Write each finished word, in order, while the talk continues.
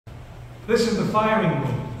This is the firing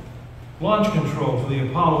room, launch control for the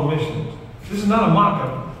Apollo missions. This is not a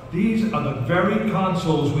mock-up. These are the very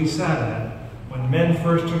consoles we sat at when men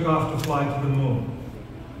first took off to fly to the moon.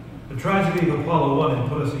 The tragedy of Apollo 1 had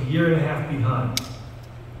put us a year and a half behind.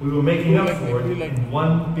 We were making up for it in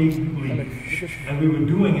one big leap, and we were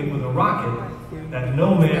doing it with a rocket that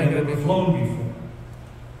no man had ever flown before.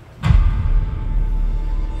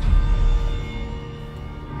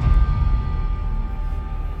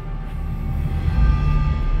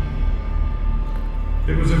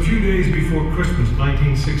 It was a few days before Christmas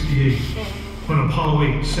 1968 when Apollo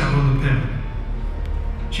 8 sat on the pad.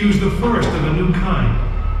 She was the first of a new kind,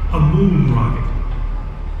 a moon rocket.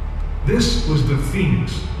 This was the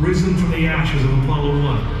Phoenix, risen from the ashes of Apollo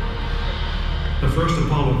 1. The first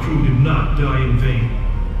Apollo crew did not die in vain.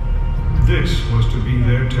 This was to be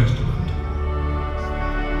their testament.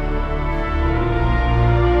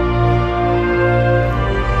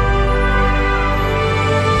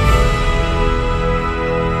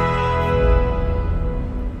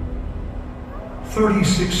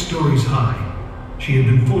 "36 stories high, she had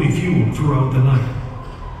been fully fueled throughout the night.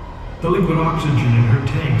 The liquid oxygen in her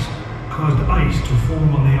tanks caused ice to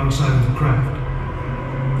form on the outside of the craft.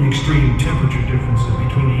 The extreme temperature differences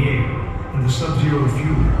between the air and the sub-zero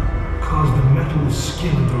fuel caused the metal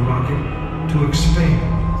skin of the rocket to expand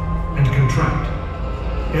and contract.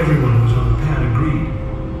 Everyone who was on the pad agreed.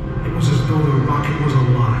 It was as though the rocket was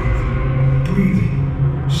alive, breathing,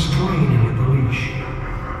 straining at the leash.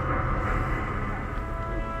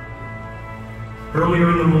 Earlier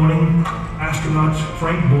in the morning, astronauts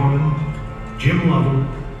Frank Borman, Jim Lovell,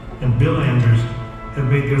 and Bill Anders had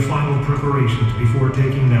made their final preparations before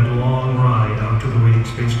taking that long ride out to the waiting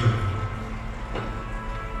spacecraft.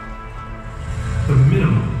 The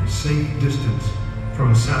minimum safe distance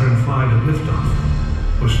from a Saturn V at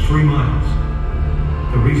liftoff was 3 miles.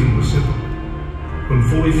 The reason was simple. When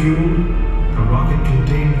fully fueled, the rocket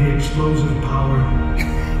contained the explosive power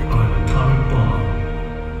of an atomic bomb.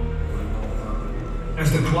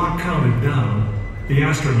 As the clock counted down, the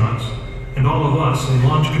astronauts and all of us in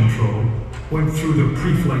launch control went through the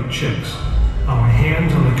pre-flight checks. Our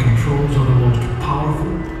hands on the controls of the most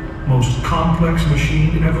powerful, most complex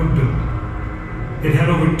machine ever built. It had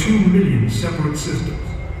over 2 million separate systems.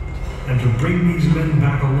 And to bring these men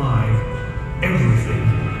back alive, everything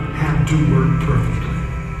had to work perfectly.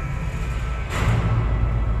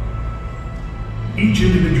 Each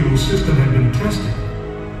individual system had been tested,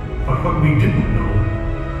 but what we didn't know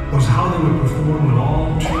was how they would perform when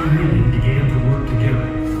all 2 million began to work together.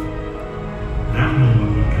 That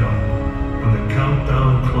moment would come when the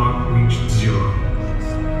countdown clock reached 0.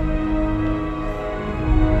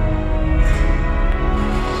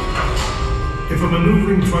 If a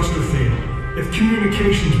maneuvering thruster failed, if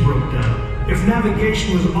communications broke down, if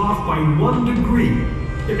navigation was off by 1 degree,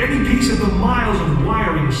 if any piece of the miles of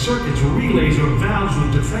wiring, circuits, relays, or valves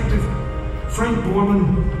was defective, Frank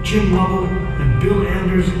Borman, Jim Lovell, and Bill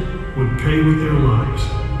Anders would pay with their lives.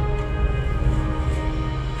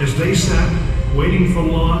 As they sat, waiting for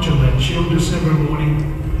launch on that chill December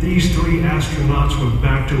morning, these 3 astronauts were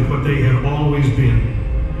back to what they had always been,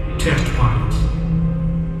 test pilots.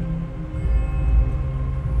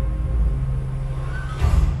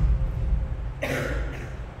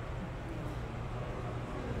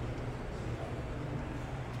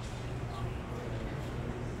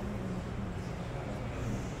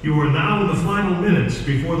 You are now in the final minutes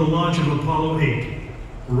before the launch of Apollo 8,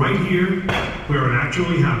 right here where it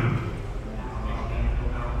actually happened.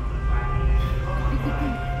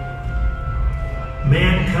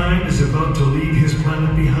 Mankind is about to leave his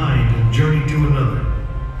planet behind and journey to another.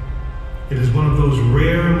 It is one of those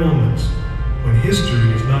rare moments when history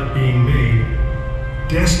is not being made,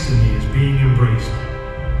 destiny is being embraced.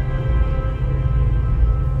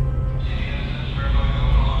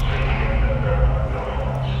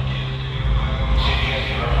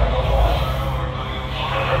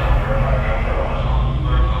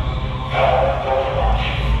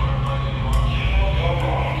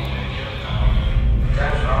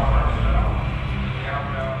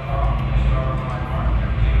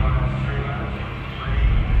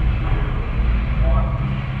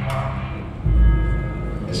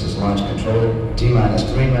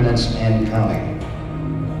 T-minus 3 minutes and counting.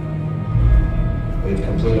 We've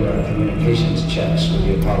completed our communications checks with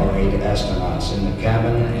the Apollo 8 astronauts in the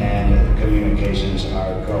cabin, and the communications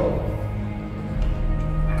are go.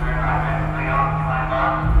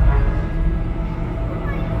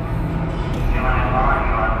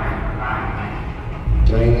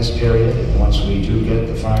 During this period, once we do get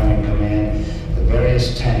the firing command, the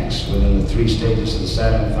various tanks within the 3 stages of the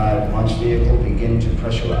Saturn V launch vehicle begin to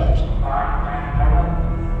pressurized.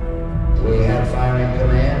 We have firing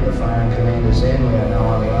command. The firing command is in. We are now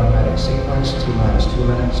on the automatic sequence. T-minus 2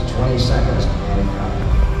 minutes, 20 seconds, and counting.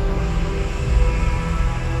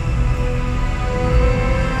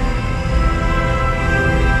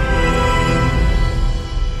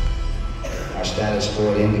 Our status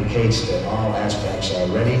board indicates that all aspects are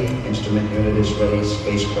ready. Instrument unit is ready.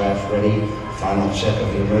 Spacecraft ready. Final check of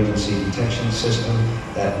the emergency detection system.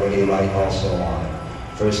 That ready light also on.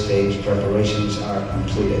 First stage preparations are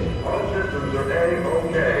completed. All systems are A,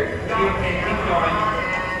 okay. Okay, keep going.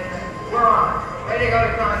 We're on. Ready to go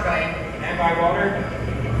to contact. Stand by, Walter.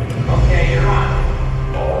 Okay, you're on.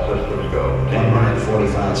 All systems go. 1 minute,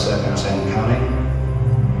 45 seconds and counting.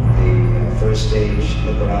 The first stage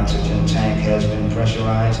liquid oxygen tank has been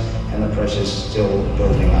pressurized and the pressure is still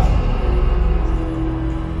building up.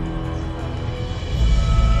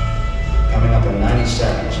 Coming up in 90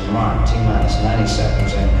 seconds, mark, T-minus 90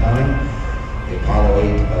 seconds and counting. The Apollo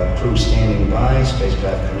 8 crew standing by,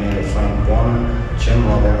 spacecraft commander Frank Borman, Jim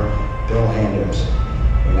Lovell, Bill Anders.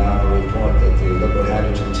 We now have a report that the liquid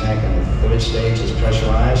hydrogen tank in the third stage is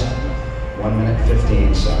pressurized. 1 minute,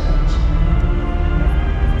 15 seconds.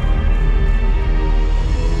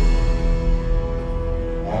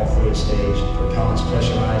 All third stage propellants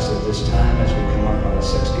pressurized at this time as we come up on the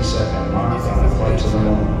 60-second mark on the flight to the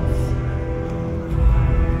moon.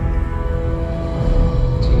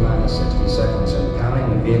 T-minus 60 seconds and counting.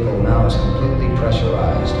 The vehicle now is completely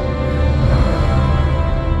pressurized.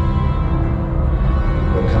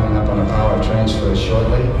 We're coming up on a power transfer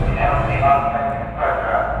shortly.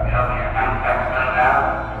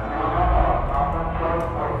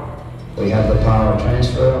 We have the power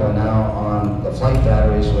transfer. We're now on the flight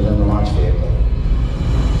batteries within the launch vehicle.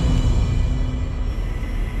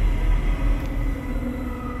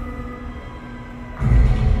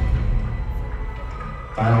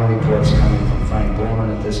 Final reports coming from Frank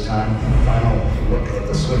Borman at this time. Final look at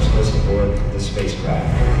the switch list aboard the spacecraft.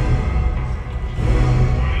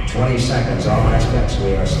 20 seconds, all aspects.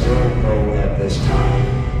 We are still low at this time.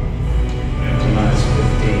 T-minus